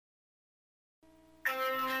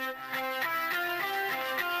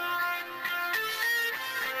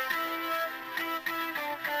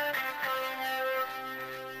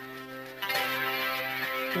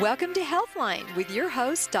Welcome to Healthline with your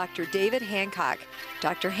host, Dr. David Hancock.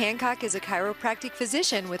 Dr. Hancock is a chiropractic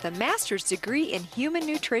physician with a master's degree in human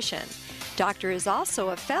nutrition. Doctor is also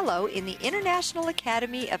a fellow in the International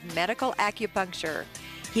Academy of Medical Acupuncture.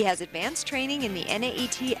 He has advanced training in the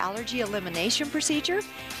NAET allergy elimination procedure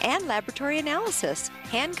and laboratory analysis.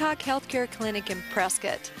 Hancock Healthcare Clinic in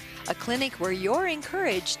Prescott, a clinic where you're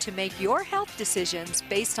encouraged to make your health decisions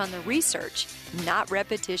based on the research, not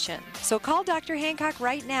repetition. So call Dr. Hancock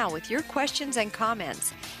right now with your questions and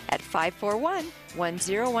comments at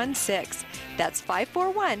 541-1016. That's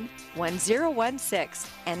 541-1016.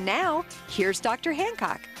 And now, here's Dr.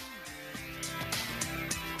 Hancock.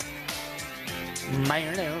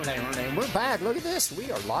 We're back. Look at this.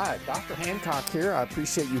 We are live. Dr. Hancock here. I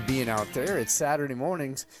appreciate you being out there. It's Saturday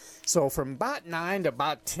mornings. So from about 9 to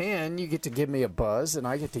about 10, you get to give me a buzz, and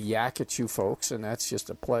I get to yak at you folks, and that's just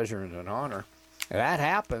a pleasure and an honor. And that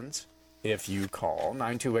happens if you call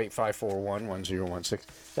 928-541-1016.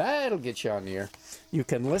 That'll get you on the air. You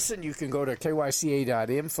can listen. You can go to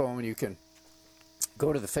kyca.info, and you can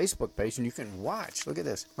go to the Facebook page, and you can watch. Look at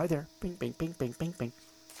this. Right there. Bing, bing, bing, bing, bing, bing.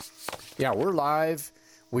 Yeah, we're live.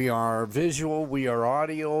 We are visual. We are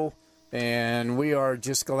audio. And we are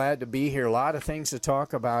just glad to be here. A lot of things to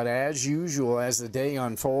talk about. As usual, as the day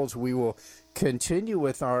unfolds, we will continue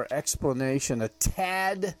with our explanation, a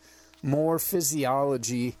tad more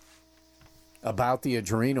physiology about the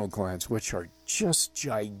adrenal glands, which are just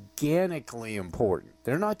gigantically important.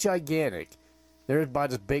 They're not gigantic. They're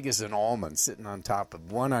about as big as an almond sitting on top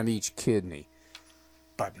of one on each kidney.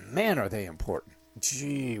 But man, are they important.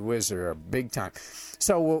 Gee whiz, they're big time.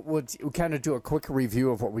 So we'll kind of do a quick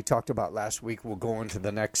review of what we talked about last week. We'll go into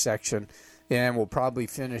the next section, and we'll probably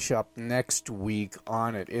finish up next week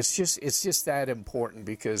on it. It's just that important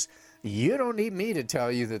because you don't need me to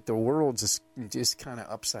tell you that the world's just kind of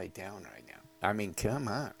upside down right now. I mean, come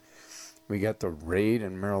on. We got the raid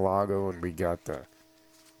in Mar-a-Lago, and we got the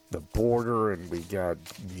border, and we got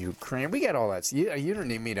Ukraine. We got all that. You don't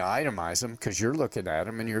need me to itemize them because you're looking at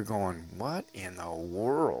them and you're going, what in the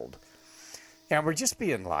world? And we're just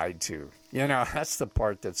being lied to. You know, that's the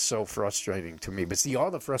part that's so frustrating to me. But see,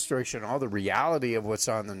 all the frustration, all the reality of what's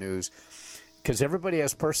on the news, because everybody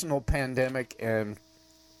has personal pandemic and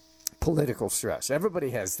political stress. Everybody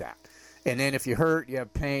has that. And then if you hurt, you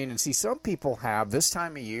have pain. And see, some people have, this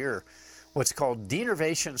time of year, what's called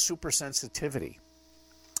denervation supersensitivity.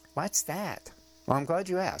 What's that? Well, I'm glad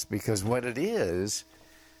you asked, because what it is,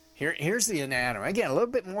 here's the anatomy. Again, a little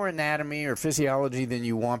bit more anatomy or physiology than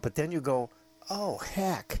you want, but then you go, oh,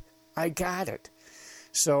 heck, I got it.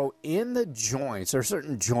 So in the joints, there are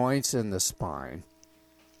certain joints in the spine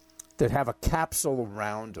that have a capsule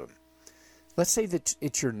around them. Let's say that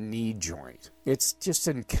it's your knee joint. It's just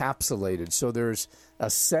encapsulated, so there's a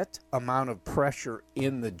set amount of pressure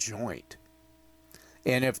in the joint.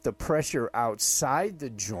 And if the pressure outside the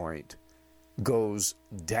joint goes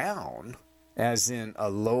down, as in a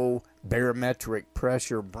low barometric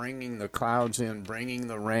pressure, bringing the clouds in, bringing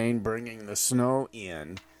the rain, bringing the snow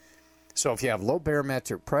in. So if you have low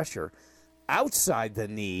barometric pressure outside the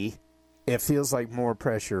knee, it feels like more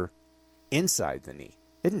pressure inside the knee.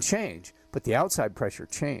 It didn't change, but the outside pressure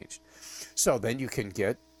changed. So then you can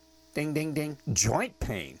get, ding, ding, ding, joint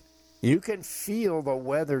pain. You can feel the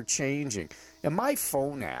weather changing. And my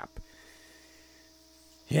phone app,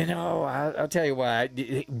 you know, I'll tell you what,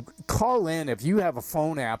 call in if you have a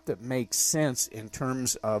phone app that makes sense in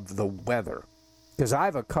terms of the weather. Because I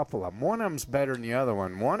have a couple of them. One of them's better than the other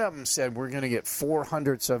one. One of them said we're going to get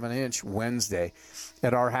 0.04 of an inch Wednesday.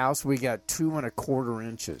 At our house, we got 2.25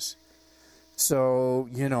 inches. So,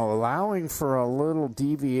 you know, allowing for a little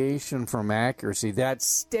deviation from accuracy, that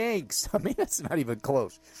stinks. I mean, that's not even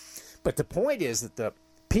close. But the point is that the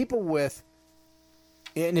people with,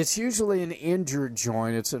 and it's usually an injured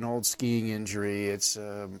joint, it's an old skiing injury, it's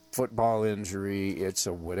a football injury, it's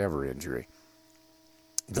a whatever injury.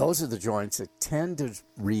 Those are the joints that tend to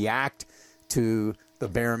react to the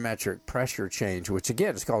barometric pressure change, which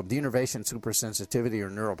again is called denervation supersensitivity or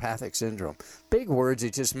neuropathic syndrome. Big words,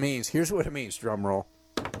 it just means, here's what it means, drum roll.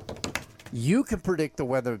 You can predict the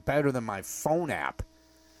weather better than my phone app.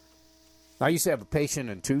 I used to have a patient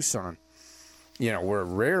in Tucson, you know, where it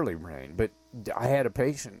rarely rained, but I had a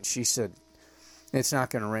patient, she said, it's not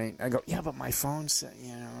going to rain. I go, yeah, but my phone said,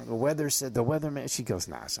 you know, the weatherman, she goes,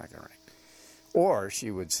 nah, it's not going to rain. Or she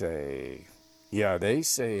would say, yeah, they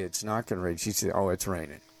say it's not going to rain. She'd say, oh, it's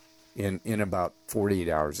raining. In about 48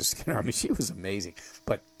 hours, it's going to, I mean, she was amazing.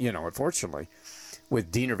 But, you know, unfortunately,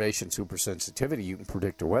 with denervation supersensitivity, you can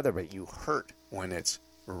predict the weather, but you hurt when it's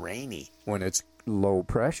rainy, when it's low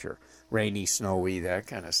pressure, rainy, snowy, that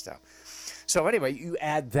kind of stuff. So anyway, you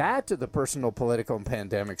add that to the personal, political, and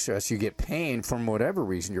pandemic stress. You get pain from whatever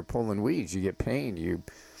reason. You're pulling weeds. You get pain. You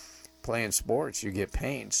playing sports. You get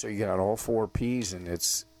pain. So you got all 4 Ps, and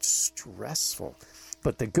it's stressful.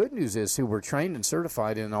 But the good news is, we're trained and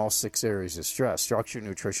certified in all 6 areas of stress: structure,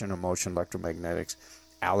 nutrition, emotion, electromagnetics,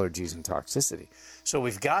 allergies, and toxicity. So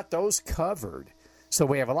we've got those covered. So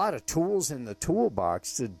we have a lot of tools in the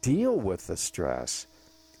toolbox to deal with the stress.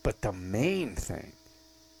 But the main thing,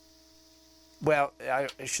 well, I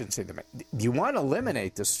shouldn't say the main, you want to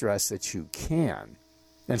eliminate the stress that you can.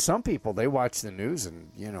 And some people, they watch the news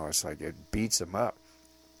and, it's like it beats them up.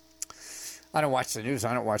 I don't watch the news.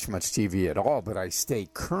 I don't watch much TV at all, but I stay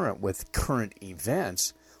current with current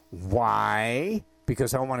events. Why?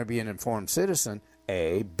 Because I want to be an informed citizen,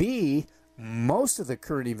 A. B, most of the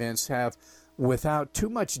current events have, without too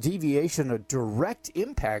much deviation, a direct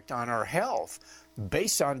impact on our health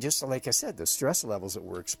based on, just like I said, the stress levels that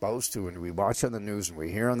we're exposed to, and we watch on the news and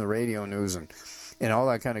we hear on the radio news and all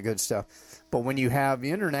that kind of good stuff. But when you have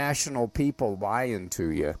international people lying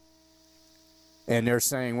to you, and they're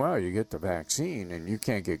saying, well, you get the vaccine and you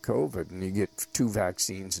can't get COVID, and you get 2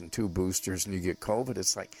 vaccines and 2 boosters and you get COVID,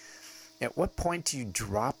 it's like, at what point do you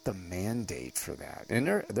drop the mandate for that? And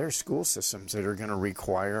there are school systems that are going to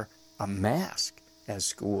require a mask as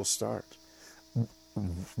school starts.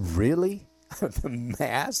 Really? The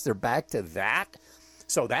mask? They're back to that?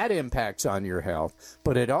 So that impacts on your health,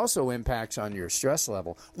 but it also impacts on your stress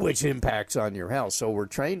level, which impacts on your health. So we're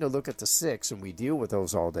trained to look at the 6, and we deal with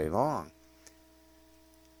those all day long.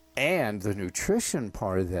 And the nutrition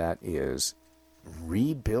part of that is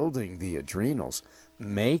rebuilding the adrenals,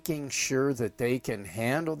 making sure that they can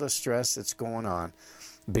handle the stress that's going on,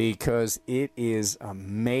 because it is a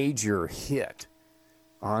major hit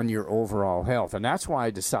on your overall health. And that's why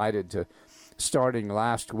I decided to, starting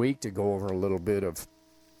last week, to go over a little bit of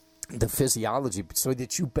the physiology so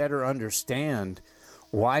that you better understand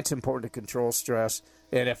why it's important to control stress,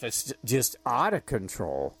 and if it's just out of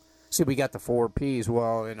control. See, we got the 4 Ps.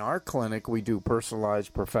 Well, in our clinic, we do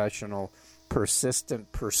personalized, professional,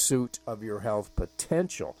 persistent pursuit of your health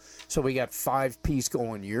potential. So we got 5 Ps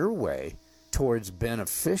going your way towards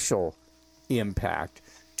beneficial impact,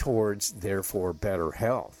 towards, therefore, better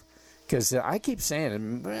health. Because I keep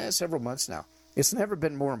saying, several months now, it's never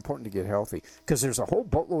been more important to get healthy, because there's a whole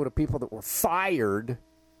boatload of people that were fired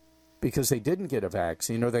because they didn't get a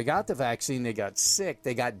vaccine, or they got the vaccine, they got sick,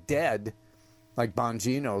 they got dead. Like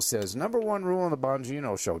Bongino says, number 1 rule on the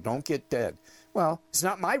Bongino show, don't get dead. Well, it's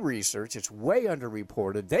not my research. It's way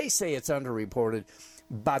underreported. They say it's underreported.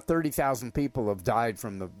 About 30,000 people have died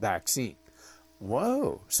from the vaccine.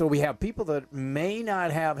 Whoa. So we have people that may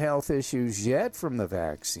not have health issues yet from the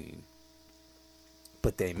vaccine,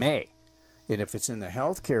 but they may. And if it's in the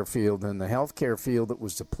healthcare field, then the healthcare field that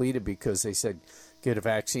was depleted because they said, get a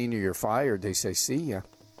vaccine or you're fired, they say, see ya.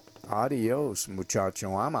 Adios,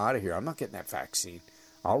 muchacho. I'm out of here. I'm not getting that vaccine.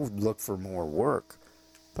 I'll look for more work,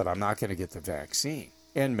 but I'm not going to get the vaccine.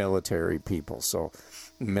 And military people. So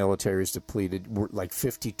military is depleted. We're like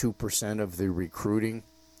 52% of the recruiting,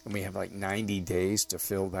 and we have like 90 days to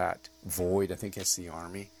fill that void. I think that's the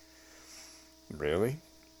Army. Really?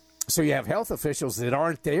 So you have health officials that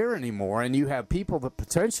aren't there anymore, and you have people that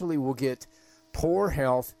potentially will get poor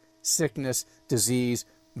health, sickness, disease,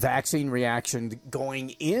 vaccine reaction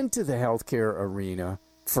going into the healthcare arena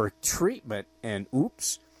for treatment, and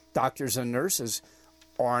oops, doctors and nurses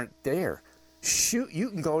aren't there. Shoot, you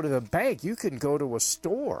can go to the bank, you can go to a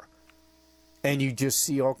store, and you just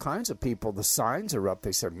see all kinds of people. The signs are up.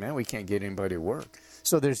 They said, man, we can't get anybody to work.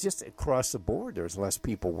 So there's just across the board, there's less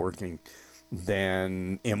people working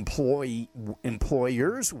than employers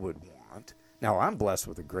would want. Now, I'm blessed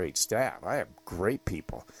with a great staff. I have great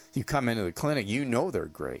people. You come into the clinic, you know they're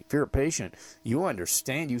great. If you're a patient, you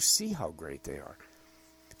understand, you see how great they are.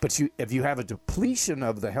 But if you have a depletion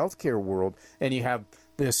of the healthcare world, and you have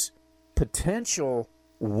this potential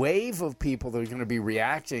wave of people that are going to be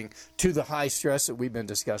reacting to the high stress that we've been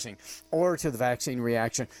discussing, or to the vaccine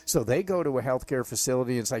reaction, so they go to a healthcare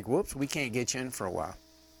facility and it's like, whoops, we can't get you in for a while.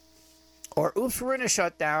 Or, oops, we're in a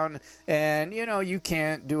shutdown, and, you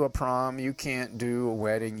can't do a prom, you can't do a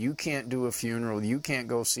wedding, you can't do a funeral, you can't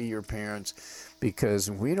go see your parents because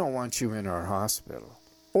we don't want you in our hospital.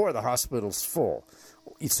 Or the hospital's full.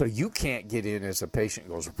 So you can't get in as a patient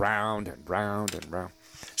goes round and round and round.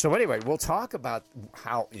 So anyway, we'll talk about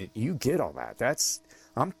how you get all that.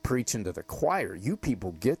 I'm preaching to the choir. You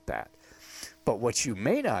people get that. But what you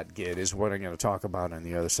may not get is what I'm going to talk about on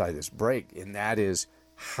the other side of this break, and that is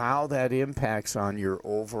how that impacts on your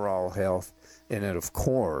overall health, and then, of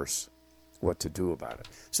course, what to do about it.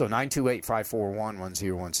 So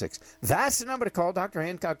 928-541-1016. That's the number to call. Dr.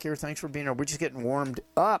 Hancock here. Thanks for being here. We're just getting warmed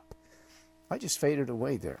up. I just faded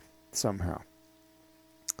away there somehow.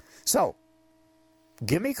 So,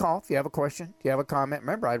 give me a call if you have a question, if you have a comment.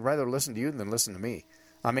 Remember, I'd rather listen to you than listen to me.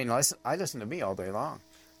 I mean, I listen to me all day long.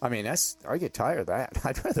 I mean, I get tired of that.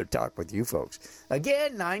 I'd rather talk with you folks.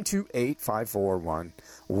 Again,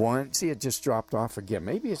 928-541-1. See, it just dropped off again.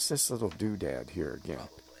 Maybe it's this little doodad here again.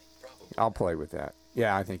 Probably. I'll play with that.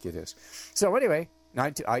 Yeah, I think it is. So anyway,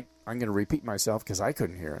 I'm going to repeat myself because I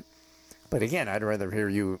couldn't hear it. But again, I'd rather hear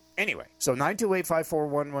you anyway. So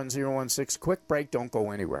 928-541-1016. Quick break. Don't go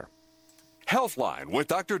anywhere. Healthline with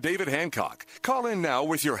Dr. David Hancock. Call in now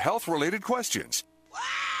with your health-related questions. Wow,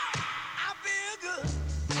 I feel good.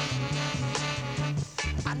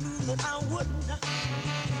 I knew that I wouldn't.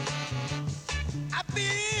 I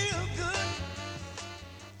feel good.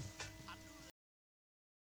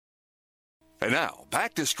 And now,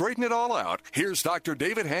 back to straighten it all out. Here's Dr.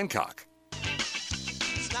 David Hancock.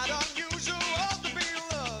 It's not unusual to be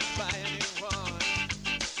loved by anyone.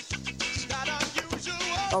 It's not unusual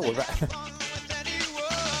Oh, we're back.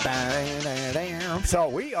 to have fun with anyone. So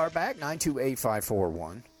we are back,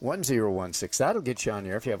 928-541-1016. That'll get you on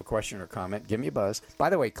there. If you have a question or comment, give me a buzz. By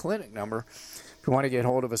the way, clinic number, if you want to get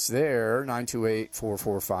hold of us there,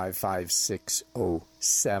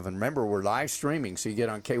 928-445-5607. Remember, we're live streaming, so you get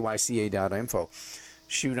on kyca.info.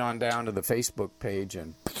 Shoot on down to the Facebook page,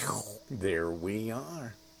 and there we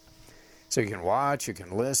are. So you can watch, you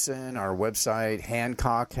can listen. Our website,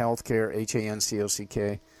 Hancock Healthcare,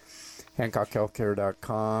 Hancock,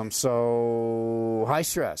 HancockHealthcare.com. So, high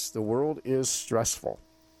stress. The world is stressful.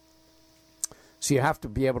 So you have to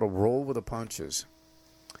be able to roll with the punches.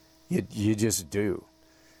 You just do.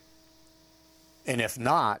 And if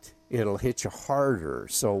not, it'll hit you harder.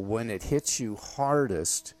 So when it hits you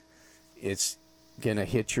hardest, it's going to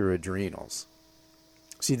hit your adrenals.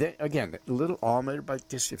 See, that, again, a little almond like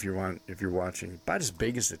this, if you're watching, about as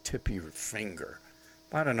big as the tip of your finger.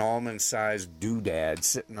 About an almond-sized doodad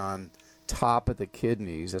sitting on top of the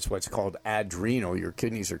kidneys. That's why it's called adrenal. Your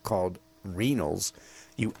kidneys are called renals.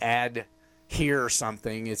 You add here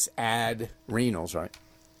something, it's adrenals, right?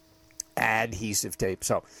 Adhesive tape.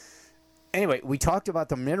 So, anyway, we talked about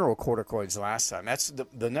the mineral corticoids last time. That's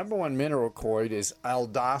the number one mineral corticoid is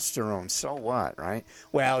aldosterone. So what, right?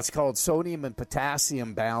 Well, it's called sodium and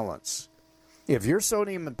potassium balance. If your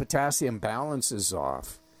sodium and potassium balance is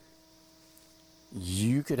off,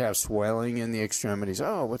 you could have swelling in the extremities.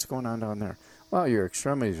 Oh, what's going on down there? Well, your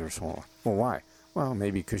extremities are swollen. Well, why? Well,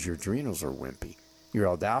 maybe because your adrenals are wimpy. Your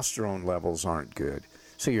aldosterone levels aren't good.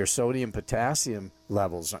 So your sodium potassium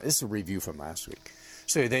levels, this is a review from last week.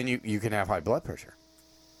 So then you can have high blood pressure.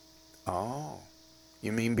 Oh,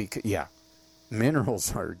 you mean because, yeah,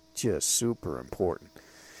 minerals are just super important.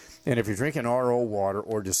 And if you're drinking RO water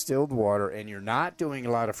or distilled water and you're not doing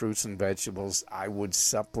a lot of fruits and vegetables, I would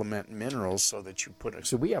supplement minerals so that you put it.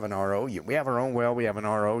 So we have an RO unit. We have our own well. We have an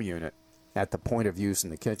RO unit at the point of use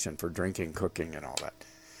in the kitchen for drinking, cooking, and all that.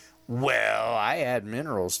 Well, I add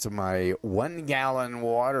minerals to my 1-gallon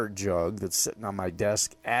water jug that's sitting on my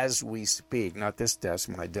desk as we speak. Not this desk,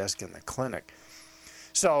 my desk in the clinic.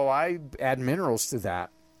 So I add minerals to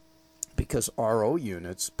that because RO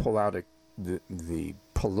units pull out the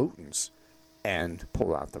pollutants and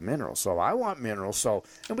pull out the minerals. So I want minerals. So,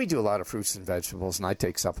 and we do a lot of fruits and vegetables, and I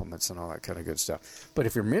take supplements and all that kind of good stuff. But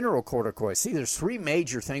if your mineral corticoids, see, there's three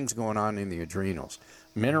major things going on in the adrenals: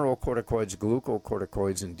 mineral corticoids,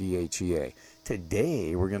 glucocorticoids, and DHEA.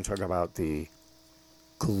 Today, we're going to talk about the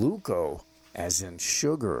gluco, as in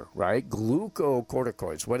sugar, right?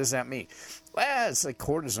 Glucocorticoids. What does that mean? Well, it's like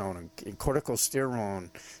cortisone and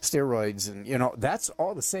corticosteroids, and, you know, that's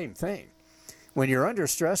all the same thing. When you're under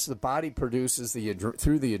stress, the body produces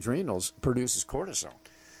through the adrenals, produces cortisol.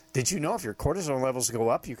 Did you know if your cortisol levels go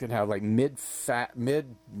up, you can have like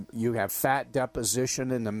you have fat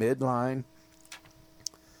deposition in the midline?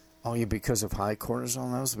 Oh, yeah, because of high cortisol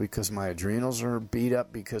levels? Because my adrenals are beat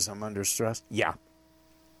up because I'm under stress? Yeah.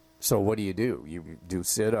 So what do? You do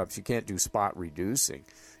sit-ups. You can't do spot reducing.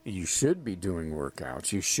 You should be doing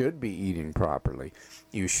workouts. You should be eating properly.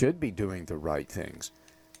 You should be doing the right things.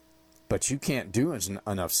 But you can't do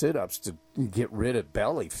enough sit-ups to get rid of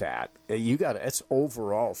belly fat. It's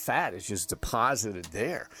overall fat. It's just deposited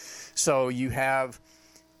there. So you have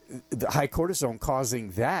the high cortisol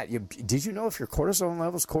causing that. Did you know if your cortisol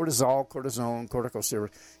levels, cortisol, cortisone,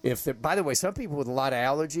 corticosteroid, by the way, some people with a lot of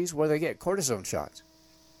allergies, what do they get? Cortisone shots.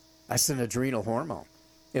 That's an adrenal hormone.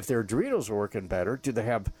 If their adrenals are working better, do they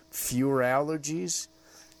have fewer allergies?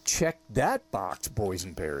 Check that box, boys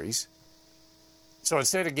and berries. So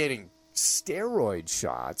instead of getting steroid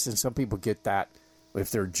shots, and some people get that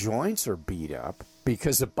if their joints are beat up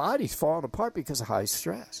because the body's falling apart because of high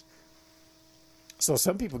stress. So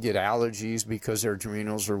some people get allergies because their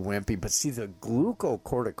adrenals are wimpy. But see, the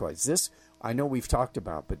glucocorticoids, this I know we've talked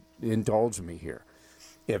about, but indulge me here.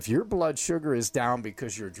 If your blood sugar is down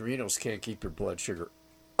because your adrenals can't keep your blood sugar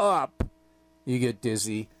up, you get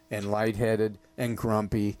dizzy and lightheaded and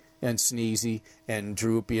grumpy and sneezy and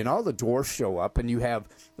droopy, and all the dwarfs show up, and you have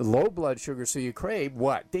low blood sugar, so you crave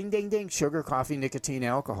what? Ding, ding, ding, sugar, coffee, nicotine,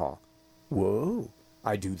 alcohol. Whoa.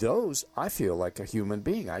 I do those, I feel like a human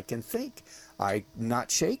being. I can think. I'm not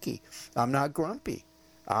shaky. I'm not grumpy.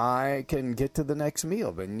 I can get to the next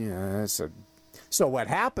meal. But so what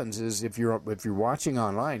happens is if you're watching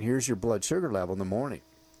online, here's your blood sugar level in the morning.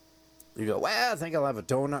 You go, well, I think I'll have a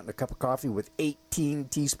donut and a cup of coffee with 18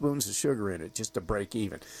 teaspoons of sugar in it just to break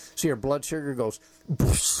even. So your blood sugar goes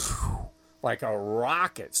like a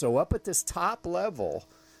rocket. So up at this top level,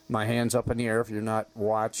 my hand's up in the air if you're not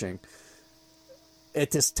watching.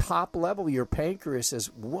 At this top level, your pancreas says,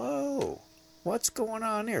 whoa, what's going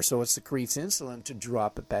on there? So it secretes insulin to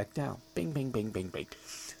drop it back down. Bing, bing, bing, bing, bing.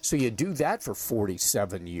 So you do that for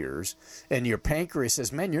 47 years, and your pancreas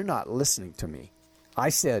says, man, you're not listening to me. I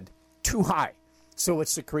said too high. So it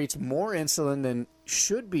secretes more insulin than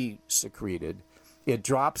should be secreted. It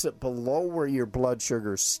drops it below where your blood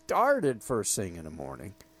sugar started first thing in the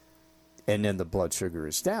morning, and then the blood sugar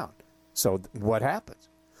is down. So what happens?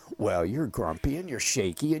 Well, you're grumpy and you're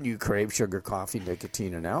shaky and you crave sugar, coffee,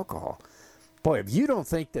 nicotine, and alcohol. Boy, if you don't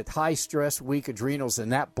think that high stress, weak adrenals,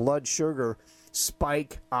 and that blood sugar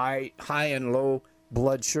spike, high and low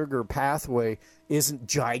blood sugar pathway isn't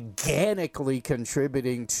gigantically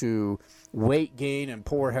contributing to weight gain and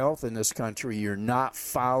poor health in this country, you're not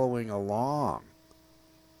following along.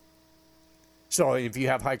 So if you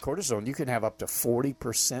have high cortisol, you can have up to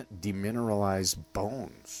 40% demineralized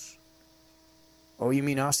bones. Oh, you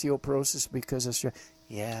mean osteoporosis because of stress?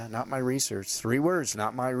 Yeah, not my research. 3 words,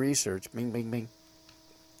 not my research. Bing, bing, bing.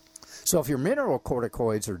 So if your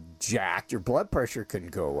mineralocorticoids are jacked, your blood pressure can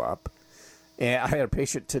go up. And I had a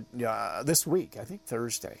patient this week, I think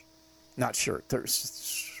Thursday. Not sure.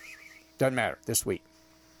 Doesn't matter. This week.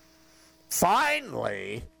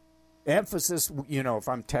 Finally, emphasis, if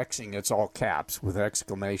I'm texting, it's all caps with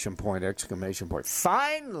exclamation point, exclamation point.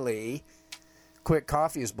 Finally, quit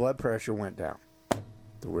coffee, his blood pressure went down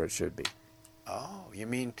to where it should be. Oh, you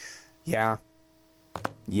mean, yeah,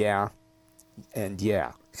 and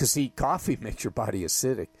yeah. Because, see, coffee makes your body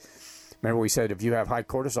acidic. Remember we said if you have high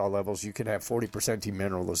cortisol levels, you can have 40%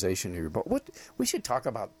 demineralization in your body. We should talk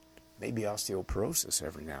about maybe osteoporosis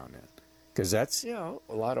every now and then. Because that's, a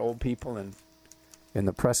lot of old people in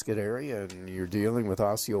the Prescott area, and you're dealing with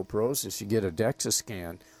osteoporosis. You get a DEXA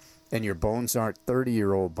scan, and your bones aren't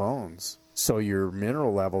 30-year-old bones. So your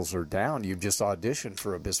mineral levels are down. You've just auditioned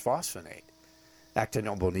for a bisphosphonate.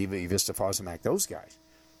 Actinol, Boniva, Evistafosamac, those guys.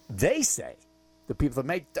 They say, the people that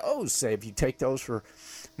make those say if you take those for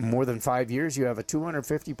more than 5 years, you have a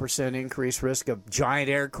 250% increased risk of, giant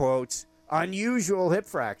air quotes, unusual hip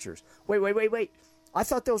fractures. Wait. I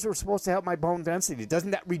thought those were supposed to help my bone density.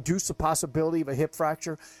 Doesn't that reduce the possibility of a hip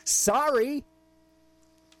fracture? Sorry.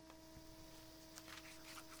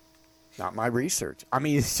 Not my research. I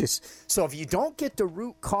mean, it's just, so if you don't get the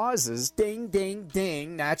root causes, ding, ding,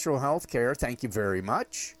 ding, natural health care, thank you very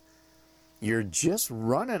much. You're just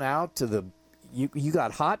running out to you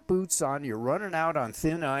got hot boots on, you're running out on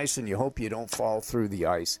thin ice, and you hope you don't fall through the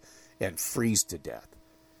ice and freeze to death.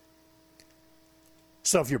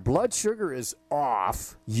 So if your blood sugar is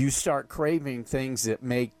off, you start craving things that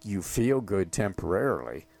make you feel good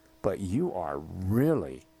temporarily, but you are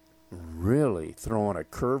really throwing a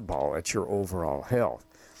curveball at your overall health.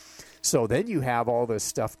 So then you have all this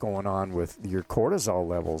stuff going on with your cortisol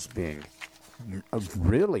levels being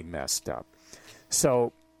really messed up.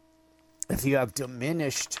 So if you have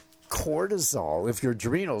diminished cortisol, if your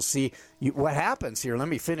adrenals, what happens here, let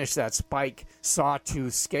me finish that spike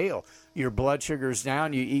sawtooth scale. Your blood sugar's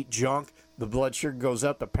down, you eat junk, the blood sugar goes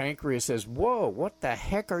up, the pancreas says, whoa, what the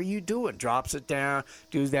heck are you doing? Drops it down,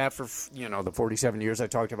 do that for, the 47 years I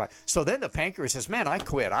talked about. So then the pancreas says, man, I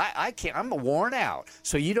quit. I can't, I'm worn out.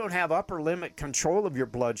 So you don't have upper limit control of your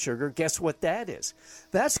blood sugar. Guess what that is?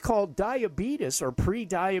 That's called diabetes or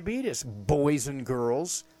pre-diabetes, boys and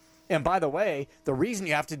girls. And by the way, the reason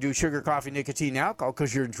you have to do sugar, coffee, nicotine, alcohol,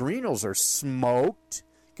 because your adrenals are smoked,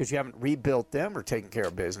 because you haven't rebuilt them or taken care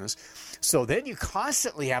of business. So then you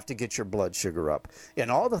constantly have to get your blood sugar up. And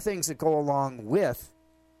all the things that go along with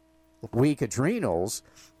weak adrenals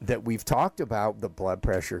that we've talked about, the blood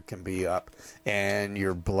pressure can be up and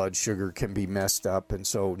your blood sugar can be messed up. And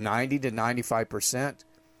so 90 to 95%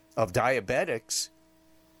 of diabetics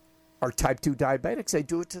are type 2 diabetics. They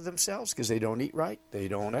do it to themselves because they don't eat right. They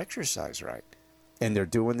don't exercise right. And they're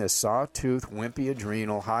doing this sawtooth, wimpy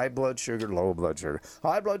adrenal, high blood sugar, low blood sugar,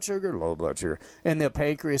 high blood sugar, low blood sugar. And the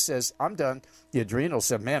pancreas says, I'm done. The adrenal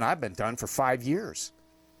said, man, I've been done for 5 years.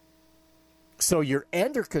 So your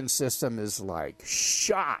endocrine system is like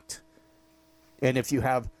shot. And if you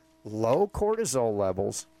have low cortisol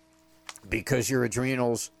levels, because your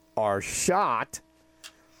adrenals are shot,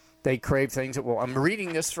 they crave things that, well, I'm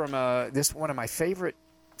reading this from this one of my favorite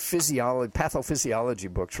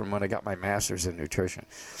pathophysiology books from when I got my master's in nutrition.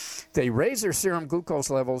 They raise their serum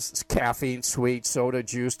glucose levels, caffeine, sweet, soda,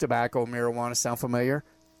 juice, tobacco, marijuana. Sound familiar?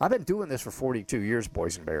 I've been doing this for 42 years,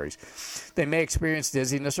 boys and berries. They may experience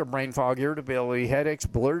dizziness or brain fog, irritability, headaches,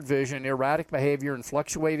 blurred vision, erratic behavior, and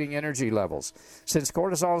fluctuating energy levels. Since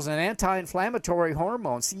cortisol is an anti-inflammatory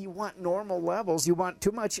hormone, see, you want normal levels. You want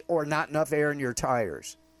too much or not enough air in your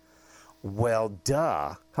tires. Well,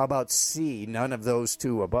 duh. How about C? None of those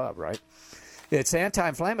two above, right? It's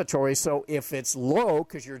anti-inflammatory, so if it's low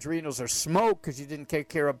because your adrenals are smoked because you didn't take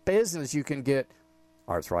care of business, you can get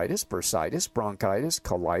arthritis, bursitis, bronchitis,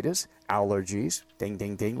 colitis, allergies. Ding,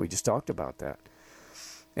 ding, ding. We just talked about that.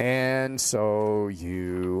 And so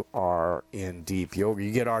you are in deep yoga.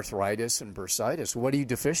 You get arthritis and bursitis. What are you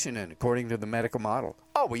deficient in according to the medical model?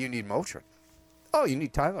 Oh, well, you need Motrin. Oh, you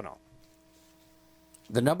need Tylenol.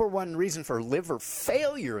 The number one reason for liver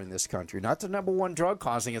failure in this country, not the number one drug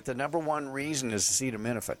causing it, the number one reason is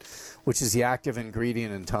acetaminophen, which is the active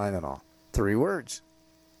ingredient in Tylenol. 3 words.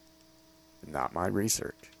 Not my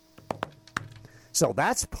research. So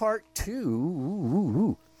that's part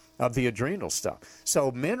 2 of the adrenal stuff.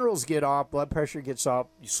 So minerals get off, blood pressure gets up,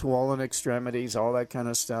 swollen extremities, all that kind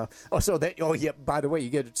of stuff. Oh, yeah, by the way, you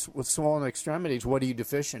get it with swollen extremities, what are you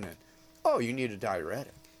deficient in? Oh, you need a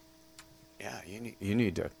diuretic. Yeah, you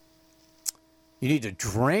need to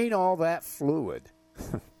drain all that fluid.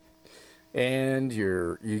 And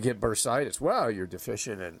you get bursitis. Well, you're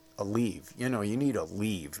deficient in Aleve. You need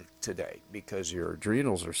Aleve today because your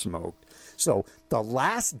adrenals are smoked. So the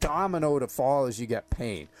last domino to fall is you get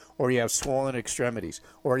pain, or you have swollen extremities,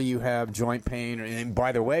 or you have joint pain. And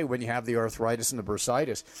by the way, when you have the arthritis and the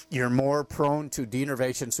bursitis, you're more prone to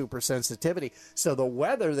denervation supersensitivity. So the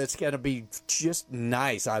weather that's going to be just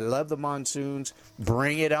nice. I love the monsoons.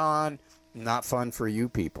 Bring it on. Not fun for you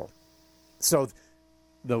people. So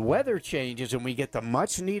the weather changes and we get the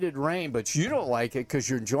much needed rain, but you don't like it because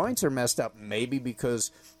your joints are messed up, maybe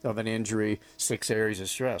because of an injury, 6 areas of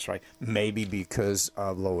stress, right? Maybe because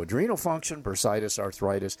of low adrenal function, bursitis,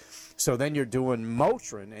 arthritis. So then you're doing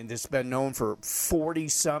Motrin, and it's been known for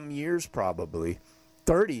 40-some years probably,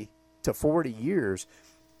 30 to 40 years.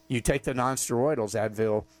 You take the nonsteroidals,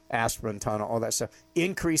 Advil, aspirin, Tylenol, all that stuff,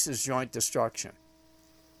 increases joint destruction.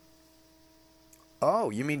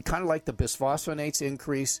 Oh, you mean kind of like the bisphosphonates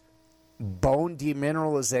increase bone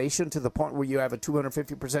demineralization to the point where you have a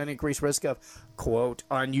 250% increased risk of, quote,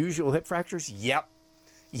 unusual hip fractures? Yep.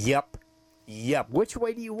 Which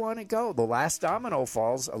way do you want to go? The last domino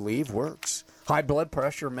falls, Aleve works. High blood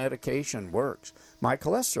pressure medication works. My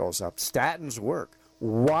cholesterol's up. Statins work.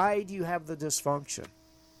 Why do you have the dysfunction?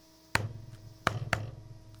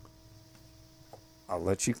 I'll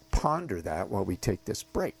let you ponder that while we take this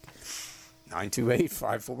break.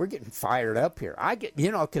 928-54. We're getting fired up here. I get,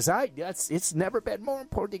 because it's never been more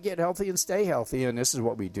important to get healthy and stay healthy, and this is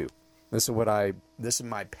what we do. This is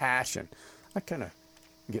my passion. I kind of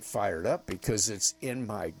get fired up because it's in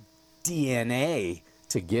my DNA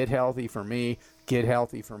to get healthy for me, get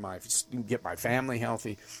my family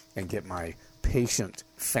healthy, and get my patient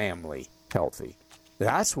family healthy.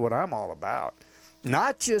 That's what I'm all about.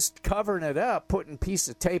 Not just covering it up, putting a piece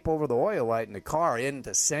of tape over the oil light in the car, isn't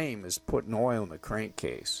the same as putting oil in the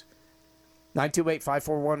crankcase.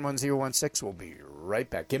 928-541-1016. We'll be right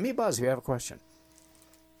back. Give me a buzz if you have a question.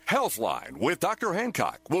 Healthline with Dr.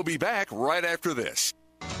 Hancock. We'll be back right after this.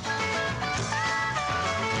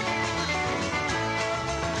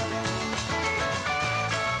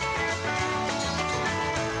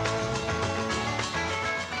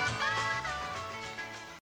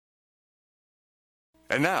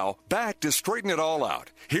 And now, back to Straighten It All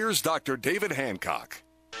Out. Here's Dr. David Hancock.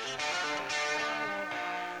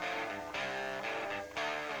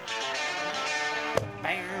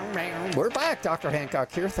 We're back. Dr.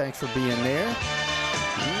 Hancock here. Thanks for being there.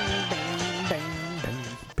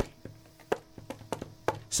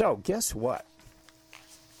 So, guess what?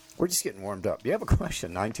 We're just getting warmed up. You have a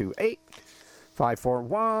question, 928-541-1016.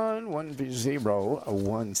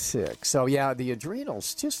 888-541-1016. So, yeah, the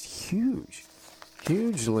adrenals, just huge,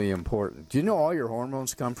 hugely important. Do you know all your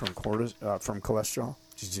hormones come from cholesterol?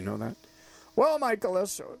 Did you know that? Well, my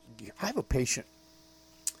cholesterol, I have a patient,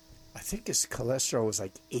 I think his cholesterol was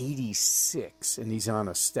like 86, and he's on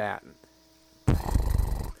a statin.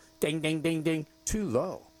 Ding, ding, ding, ding, too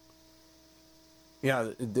low.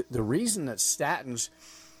 Yeah, the reason that statins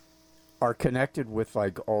are connected with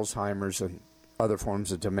like Alzheimer's and other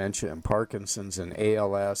forms of dementia and Parkinson's and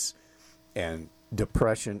ALS and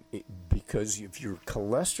depression, because if your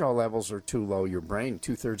cholesterol levels are too low, your brain,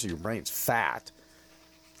 2/3 of your brain's fat,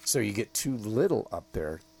 so you get too little up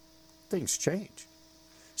there, things change.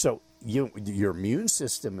 So your immune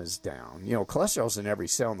system is down. You know, cholesterol's in every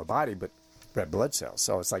cell in the body, but red blood cells,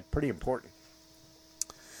 so it's like pretty important.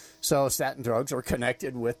 So statin drugs are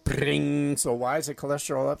connected with bring. So why is the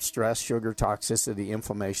cholesterol up? Stress, sugar, toxicity,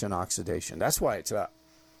 inflammation, oxidation. That's why it's up.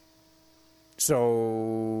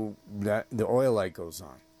 So that the oil light goes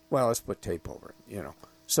on. Well, let's put tape over it, you know.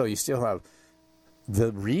 So you still have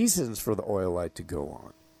the reasons for the oil light to go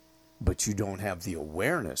on, but you don't have the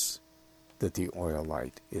awareness that the oil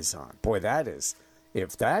light is on. Boy, that is,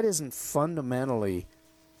 if that isn't fundamentally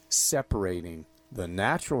separating the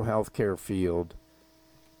natural healthcare field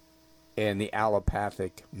and the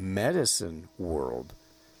allopathic medicine world,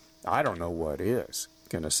 I don't know what is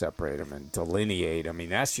going to separate them and delineate. I mean,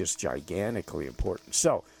 that's just gigantically important.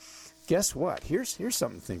 So, guess what? Here's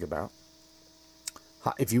something to think about.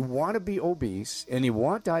 If you want to be obese and you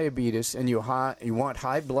want diabetes and you want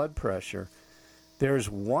high blood pressure, there's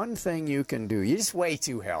one thing you can do. You're just way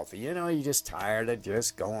too healthy. You know, you're just tired of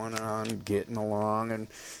just going on, getting along and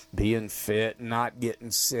being fit and not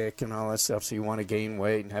getting sick and all that stuff. So you want to gain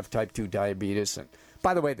weight and have type 2 diabetes. And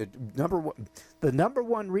by the way, the number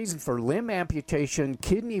one reason for limb amputation,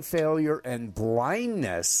 kidney failure, and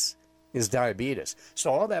blindness is diabetes.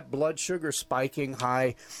 So all that blood sugar spiking,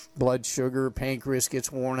 high blood sugar, pancreas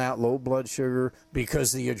gets worn out, low blood sugar,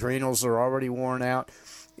 because the adrenals are already worn out,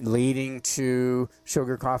 leading to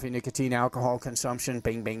sugar, coffee, nicotine, alcohol consumption,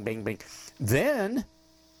 bing, bing, bing, bing. Then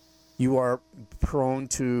you are prone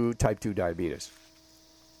to type 2 diabetes.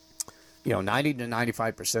 You know, 90 to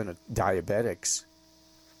 95% of diabetics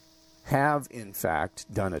have, in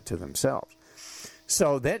fact, done it to themselves.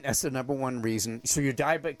 So that's the number one reason. So you're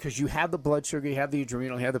diabetic because you have the blood sugar, you have the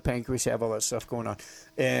adrenal, you have the pancreas, you have all that stuff going on.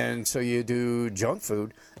 And so you do junk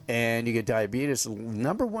food and you get diabetes. The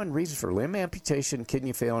number one reason for limb amputation,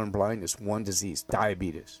 kidney failure, and blindness, one disease,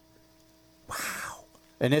 diabetes. Wow.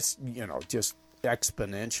 And it's, you know, just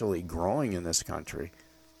exponentially growing in this country.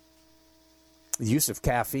 The use of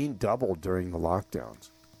caffeine doubled during the lockdowns.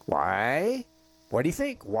 Why? What do you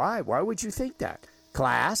think? Why? Why would you think that?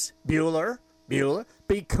 Class, Bueller,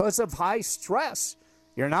 because of high stress.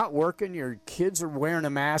 You're not working. Your kids are wearing a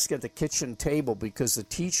mask at the kitchen table because the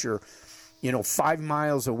teacher, 5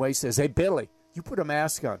 miles away says, "Hey, Billy, you put a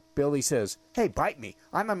mask on." Billy says, "Hey, bite me.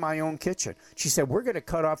 I'm in my own kitchen." She said, "We're going to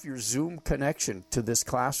cut off your Zoom connection to this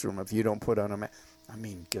classroom if you don't put on a mask." I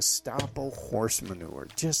mean, Gestapo horse manure.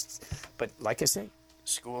 But like I say,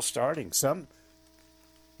 school starting. Some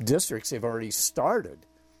districts have already started,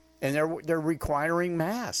 and they're requiring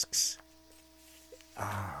masks.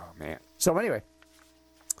 Oh, man. So anyway,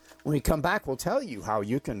 when we come back, we'll tell you how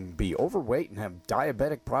you can be overweight and have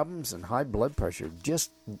diabetic problems and high blood pressure. Just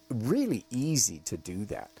really easy to do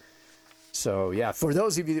that. So, yeah, for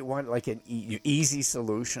those of you that want like an easy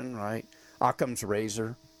solution, right? Occam's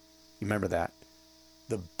razor. You remember that?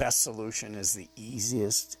 The best solution is the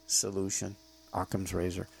easiest solution. Occam's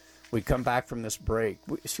razor. We come back from this break.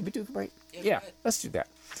 Should we do the break? Yeah, let's do that.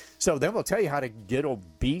 So then we'll tell you how to get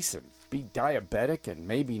obese and be diabetic and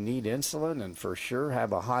maybe need insulin and for sure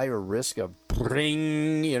have a higher risk of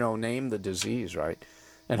name the disease, right?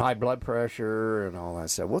 And high blood pressure and all that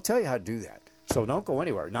stuff. We'll tell you how to do that. So don't go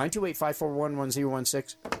anywhere.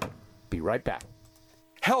 928-541-1016. Be right back.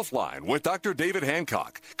 Healthline with Dr. David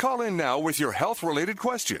Hancock. Call in now with your health-related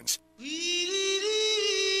questions.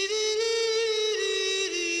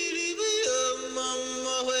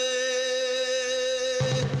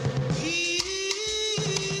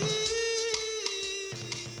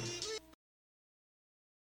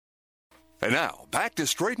 And now, back to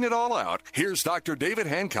straighten it all out, here's Dr. David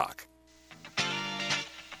Hancock.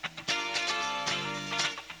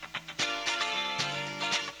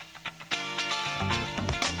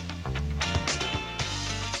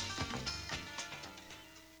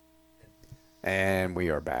 And we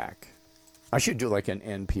are back. I should do like an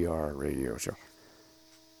NPR radio show.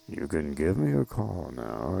 You can give me a call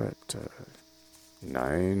now at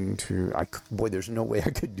 9 to, boy, there's no way I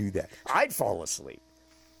could do that. I'd fall asleep.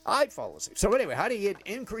 So anyway, how do you get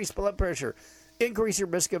increased blood pressure, increase your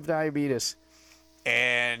risk of diabetes,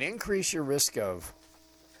 and increase your risk of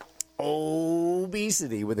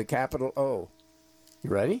obesity with a capital O? You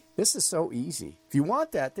ready? This is so easy. If you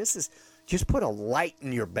want that, just put a light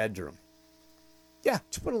in your bedroom. Yeah,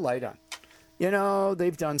 just put a light on. You know,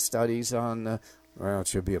 they've done studies on, it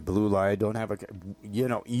should be a blue light. Don't have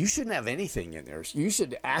you shouldn't have anything in there. You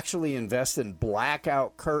should actually invest in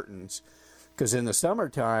blackout curtains, because in the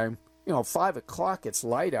summertime, 5 o'clock, it's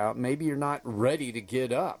light out. Maybe you're not ready to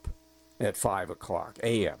get up at 5 o'clock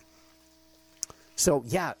a.m. So,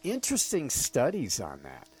 yeah, interesting studies on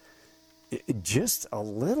that. Just a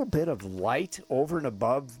little bit of light over and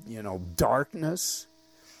above, darkness.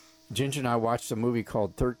 Ginger and I watched a movie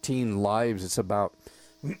called 13 Lives. It's about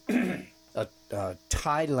a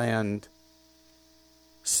Thailand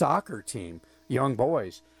soccer team, young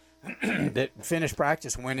boys, that finished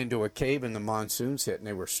practice, went into a cave and the monsoons hit and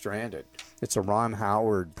they were stranded. It's a Ron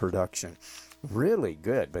Howard production. Really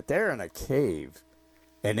good. But they're in a cave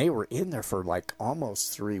and they were in there for like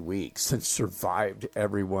almost 3 weeks and survived.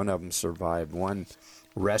 Every one of them survived. One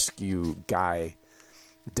rescue guy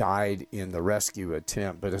died in the rescue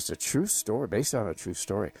attempt, but it's a true story, based on a true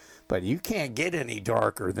story. But you can't get any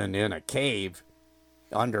darker than in a cave,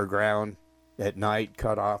 underground, at night,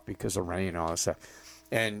 cut off because of rain and all that stuff.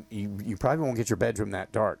 And you probably won't get your bedroom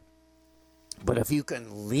that dark. But if you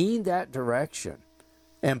can lean that direction,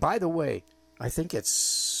 and by the way, I think it's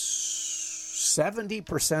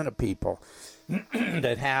 70% of people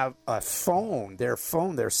that have a phone, their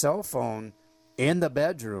cell phone in the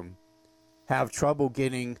bedroom, have trouble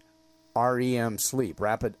getting REM sleep,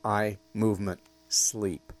 rapid eye movement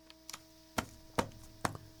sleep.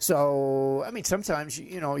 So, I mean, sometimes,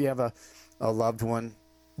 you have a loved one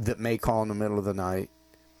that may call in the middle of the night.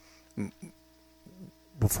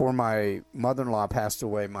 Before my mother-in-law passed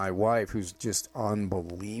away, my wife, who's just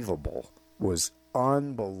unbelievable, was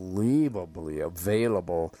unbelievably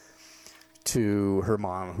available to her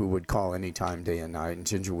mom, who would call anytime, day and night. And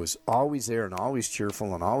Ginger was always there and always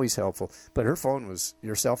cheerful and always helpful. But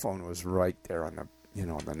your cell phone was right there on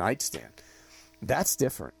the nightstand. That's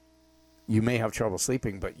different. You may have trouble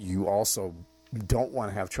sleeping, but you also don't want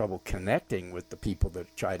to have trouble connecting with the people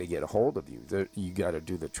that try to get a hold of you. You got to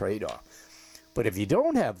do the trade-off. But if you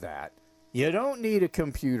don't have that, you don't need a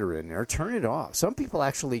computer in there. Turn it off. Some people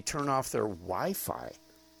actually turn off their Wi-Fi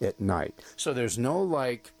at night. So there's no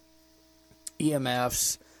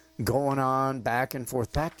EMFs going on back and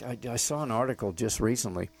forth. I saw an article just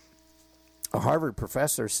recently. A Harvard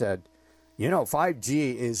professor said,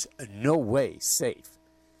 5G is no way safe.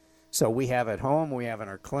 So we have at home, we have in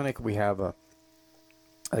our clinic, we have a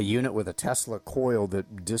unit with a Tesla coil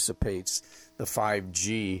that dissipates the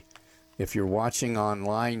 5G. If you're watching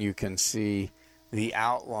online, you can see the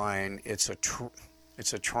outline. It's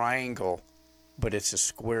a triangle, but it's a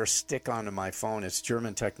square stick onto my phone. It's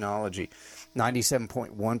German technology.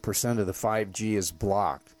 97.1% of the 5G is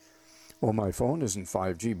blocked. Well, my phone isn't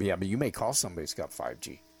 5G, but you may call somebody who's got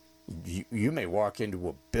 5G. You may walk into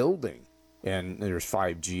a building and there's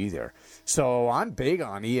 5G there. So I'm big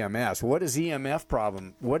on EMS. What is EMF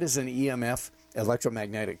problem? What does an EMF,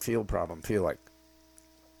 electromagnetic field problem, feel like?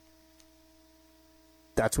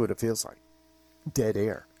 That's what it feels like. Dead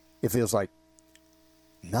air. It feels like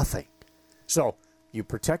nothing. So you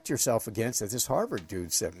protect yourself against it. This Harvard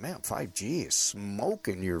dude said, man, 5G is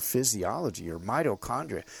smoking your physiology, your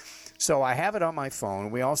mitochondria. So I have it on my phone.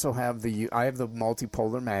 We also have I have the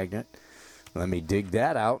multipolar magnet. Let me dig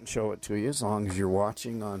that out and show it to you as long as you're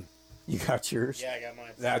watching on. You got yours? Yeah, I got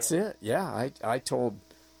mine. That's it. Yeah, I told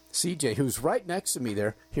CJ, who's right next to me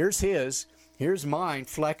there, here's his. Here's mine,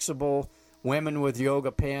 flexible. Women with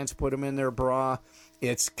yoga pants, put them in their bra.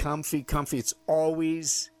 It's comfy. It's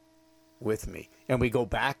always with me. And we go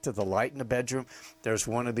back to the light in the bedroom. There's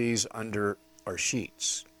one of these under our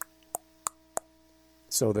sheets.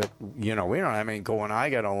 So that, we don't have any going. I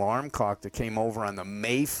got an alarm clock that came over on the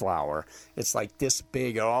Mayflower. It's like this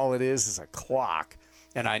big. All it is a clock.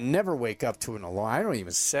 And I never wake up to an alarm. I don't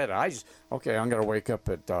even set it. I'm going to wake up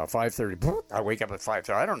at 5:30. I wake up at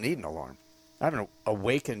 5:30. I don't need an alarm. I haven't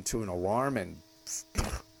awakened to an alarm in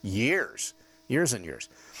years and years.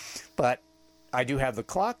 But I do have the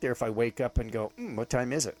clock there if I wake up and go, what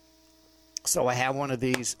time is it? So I have one of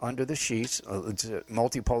these under the sheets. It's a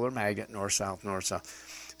multipolar magnet, north-south,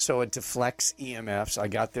 north-south. So it deflects EMFs. I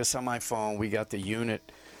got this on my phone. We got the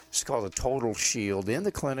unit. It's called a Total Shield. In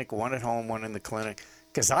the clinic, one at home, one in the clinic.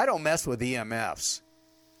 Because I don't mess with EMFs.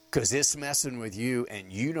 Because it's messing with you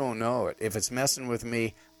and you don't know it. If it's messing with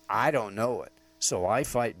me, I don't know it. So I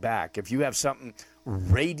fight back. If you have something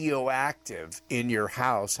radioactive in your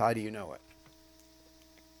house, how do you know it?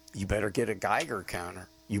 You better get a Geiger counter.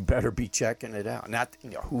 You better be checking it out. Not,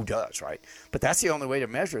 who does, right? But that's the only way to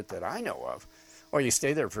measure it that I know of. Or you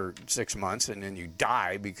stay there for 6 months and then you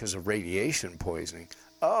die because of radiation poisoning.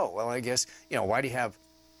 Oh, well, I guess, why do you have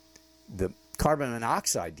the carbon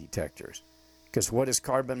monoxide detectors? Because what does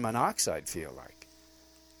carbon monoxide feel like?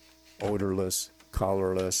 Odorless,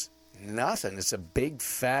 colorless, nothing. It's a big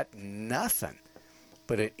fat nothing.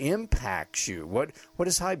 But it impacts you. What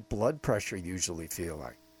does high blood pressure usually feel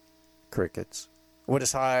like? Crickets. What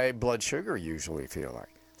does high blood sugar usually feel like?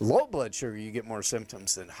 Low blood sugar, you get more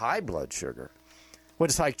symptoms than high blood sugar. What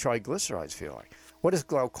does high triglycerides feel like? What does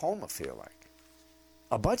glaucoma feel like?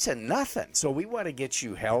 A bunch of nothing. So we want to get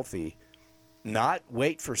you healthy, not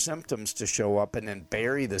wait for symptoms to show up and then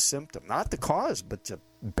bury the symptom. Not the cause, but to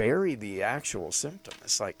bury the actual symptom.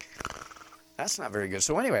 It's like, that's not very good.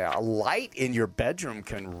 So anyway, a light in your bedroom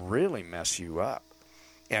can really mess you up.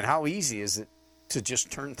 And how easy is it to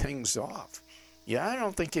just turn things off? Yeah, I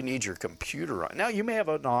don't think you need your computer on. Now, you may have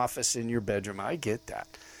an office in your bedroom. I get that.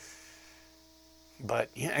 But,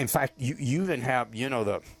 in fact, you even have,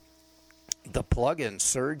 the plug-in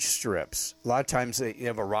surge strips. A lot of times they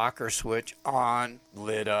have a rocker switch on,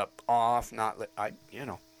 lit up, off, not lit.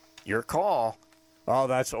 Your call. Oh,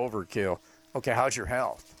 that's overkill. Okay, how's your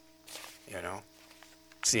health?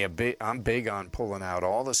 See, I'm big on pulling out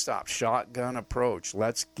all the stops. Shotgun approach.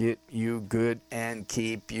 Let's get you good and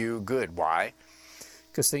keep you good. Why?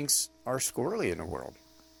 Because things are squirrely in the world.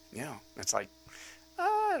 It's like,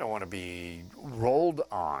 I don't want to be rolled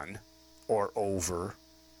on or over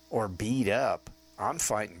or beat up. I'm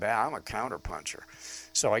fighting back. I'm a counterpuncher.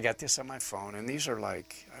 So I got this on my phone, and these are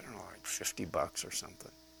like, I don't know, like $50 or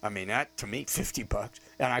something. I mean, that, to me, $50.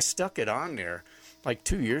 And I stuck it on there like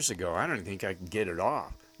 2 years ago. I don't think I can get it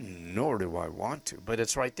off, nor do I want to. But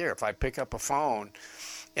it's right there. If I pick up a phone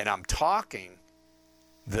and I'm talking,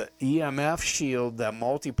 the EMF shield, that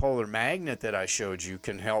multipolar magnet that I showed you,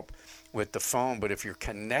 can help with the phone. But if you're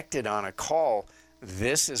connected on a call,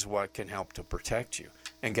 this is what can help to protect you.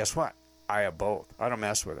 And guess what? I have both. I don't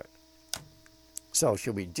mess with it. So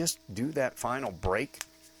should we just do that final break?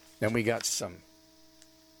 Then we got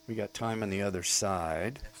time on the other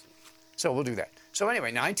side. So we'll do that. So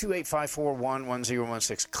anyway,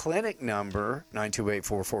 928-541-1016. Clinic number,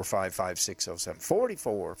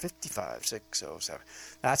 928-445-5607. 44-55-607.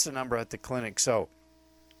 That's the number at the clinic. So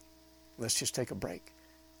let's just take a break.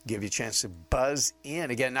 Give you a chance to buzz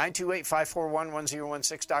in. Again,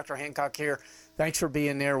 928-541-1016. Dr. Hancock here. Thanks for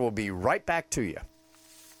being there. We'll be right back to you.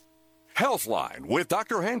 Healthline with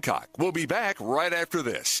Dr. Hancock. We'll be back right after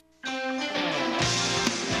this.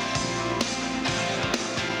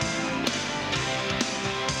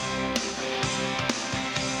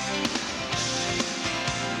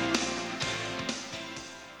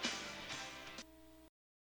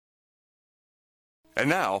 And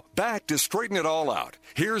now, back to Straighten It All Out.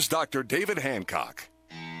 Here's Dr. David Hancock.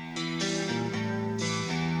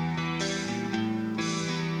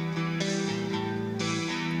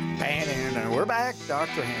 And we're back.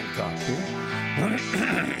 Dr. Hancock here.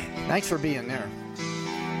 Thanks for being there.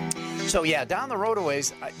 So, yeah, down the road a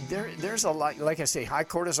ways, there's a lot. Like I say, high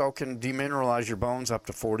cortisol can demineralize your bones up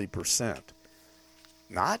to 40%.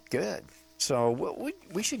 Not good. So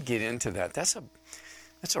we should get into that. That's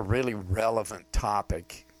a really relevant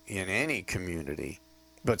topic in any community,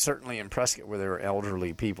 but certainly in Prescott where there are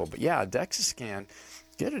elderly people. But yeah, a DEXA scan,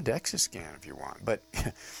 get a DEXA scan if you want. But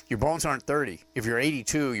your bones aren't 30. If you're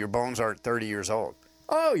 82, your bones aren't 30 years old.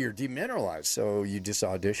 Oh, you're demineralized, so you just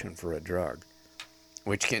audition for a drug,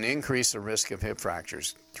 which can increase the risk of hip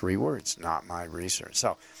fractures. 3 words, not my research.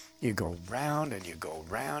 So you go round and you go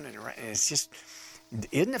round and round, and it's just,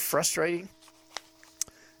 isn't it frustrating?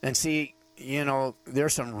 And see,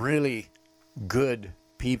 there's some really good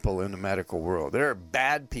people in the medical world. There are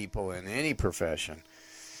bad people in any profession,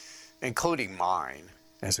 including mine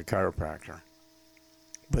as a chiropractor.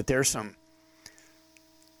 But there's some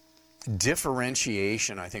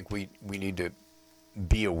differentiation I think we need to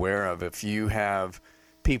be aware of. If you have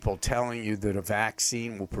people telling you that a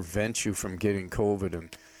vaccine will prevent you from getting COVID, and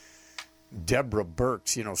Deborah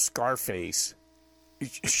Birx, Scarface,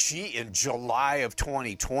 she, in July of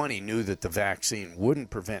 2020, knew that the vaccine wouldn't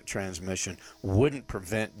prevent transmission, wouldn't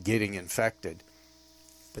prevent getting infected,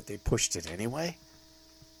 but they pushed it anyway?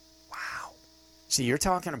 Wow. See, you're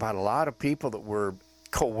talking about a lot of people that were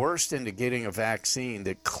coerced into getting a vaccine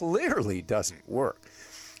that clearly doesn't work.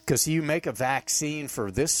 Because you make a vaccine for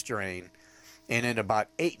this strain, And in about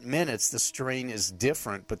 8 minutes, the strain is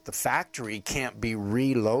different, but the factory can't be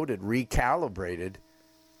reloaded, recalibrated.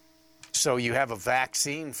 So you have a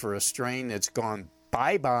vaccine for a strain that's gone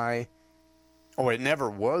bye-bye, or it never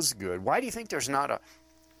was good. Why do you think there's not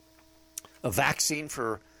a vaccine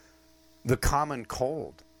for the common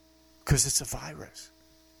cold? Because it's a virus.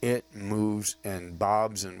 It moves and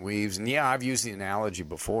bobs and weaves. And yeah, I've used the analogy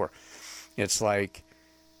before. It's like,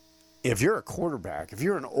 if you're a quarterback, if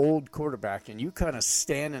you're an old quarterback and you kind of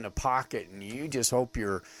stand in a pocket and you just hope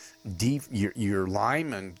your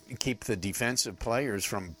linemen keep the defensive players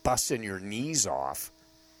from busting your knees off,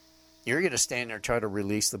 you're going to stand there, try to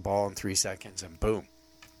release the ball in 3 seconds, and boom.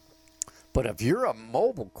 But if you're a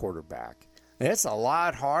mobile quarterback, it's a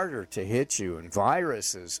lot harder to hit you, and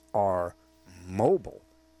viruses are mobile.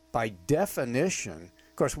 By definition,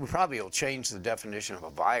 of course, we probably will change the definition of a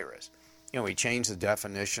virus. You know, we changed the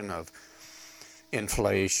definition of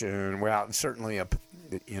inflation, well, certainly a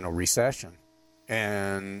recession,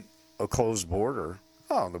 and a closed border.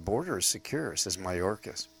 Oh, the border is secure, says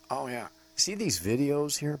Mayorkas. Oh, yeah. See these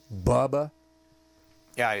videos here? Bubba?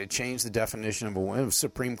 Yeah, it changed the definition of a woman.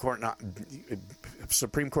 Supreme Court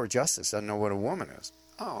justice doesn't know what a woman is.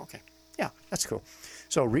 Oh, okay. Yeah, that's cool.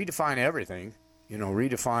 So redefine everything.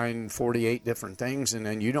 Redefine 48 different things, and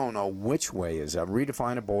then you don't know which way is up.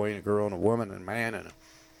 Redefine a boy and a girl and a woman and a man and a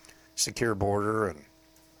secure border and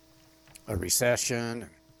a recession and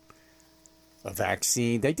a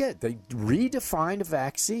vaccine. They did. They redefined a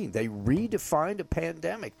vaccine. They redefined a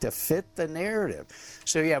pandemic to fit the narrative.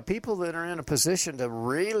 So you have people that are in a position to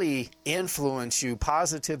really influence you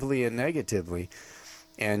positively and negatively,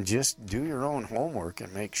 and just do your own homework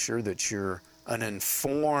and make sure that you're an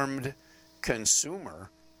informed consumer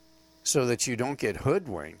so that you don't get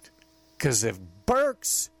hoodwinked. Because if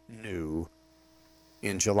Birx knew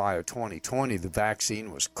in July of 2020 the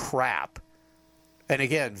vaccine was crap, and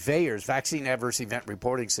again, VAERS, Vaccine Adverse Event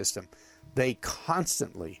Reporting System, they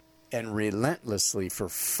constantly and relentlessly for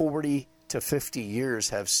 40 to 50 years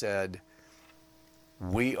have said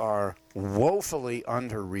we are woefully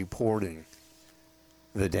underreporting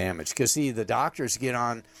the damage. Because, see, the doctors get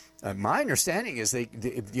on, my understanding is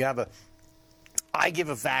if you have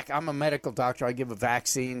I'm a medical doctor, I give a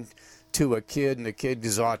vaccine to a kid, and the kid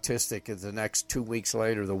is autistic, and the next 2 weeks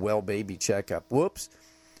later, the well baby checkup. Whoops.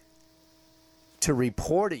 To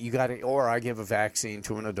report it, you got to, or I give a vaccine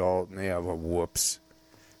to an adult, and they have a whoops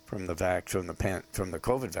from the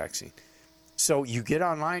COVID vaccine. So you get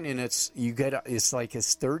online, and it's like a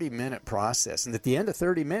 30-minute process, and at the end of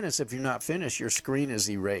 30 minutes, if you're not finished, your screen is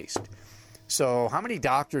erased. So how many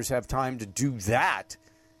doctors have time to do that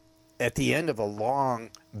at the end of a long,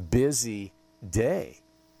 busy day?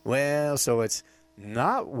 Well, so it's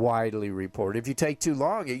not widely reported. If you take too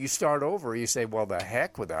long, you start over. You say, well, the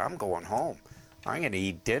heck with it. I'm going home. I'm going to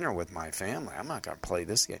eat dinner with my family. I'm not going to play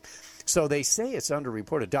this game. So they say it's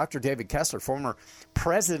underreported. Dr. David Kessler, former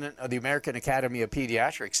president of the American Academy of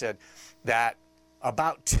Pediatrics, said that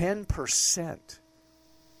about 10%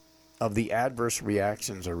 of the adverse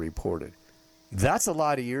reactions are reported. That's a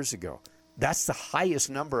lot of years ago. That's the highest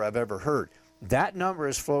number I've ever heard. That number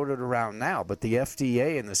is floated around now, but the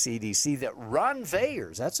FDA and the CDC that run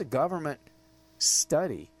VAERS, that's a government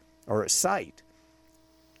study or a site,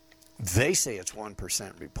 they say it's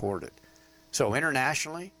 1% reported. So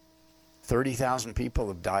internationally, 30,000 people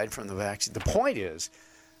have died from the vaccine. The point is,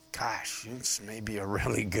 gosh, it's maybe a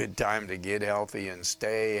really good time to get healthy and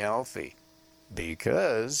stay healthy,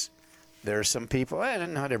 because there's some people,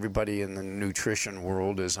 and not everybody in the nutrition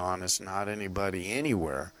world is honest, not anybody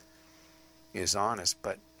anywhere is honest,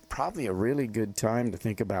 but probably a really good time to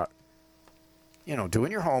think about,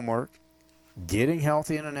 doing your homework, getting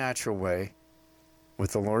healthy in a natural way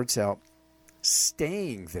with the Lord's help,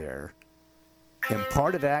 staying there, and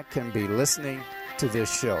part of that can be listening to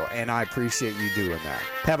this show, and I appreciate you doing that.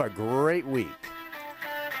 Have a great week.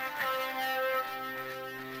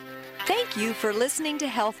 Thank you for listening to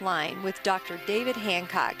Healthline with Dr. David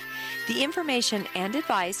Hancock. The information and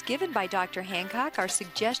advice given by Dr. Hancock are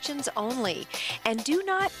suggestions only and do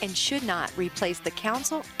not and should not replace the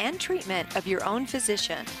counsel and treatment of your own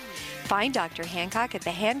physician. Find Dr. Hancock at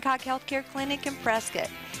the Hancock Healthcare Clinic in Prescott,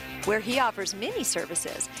 where he offers many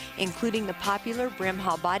services, including the popular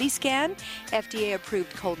Brimhall Body Scan,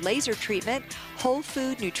 FDA-approved cold laser treatment, whole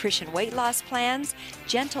food nutrition weight loss plans,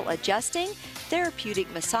 gentle adjusting,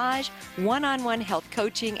 therapeutic massage, one-on-one health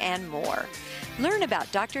coaching, and more. Learn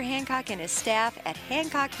about Dr. Hancock and his staff at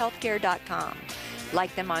hancockhealthcare.com.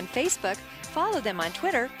 Like them on Facebook, follow them on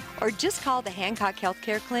Twitter, or just call the Hancock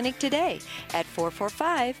Healthcare Clinic today at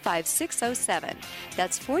 445-5607.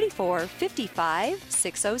 That's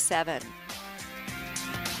 445-5607.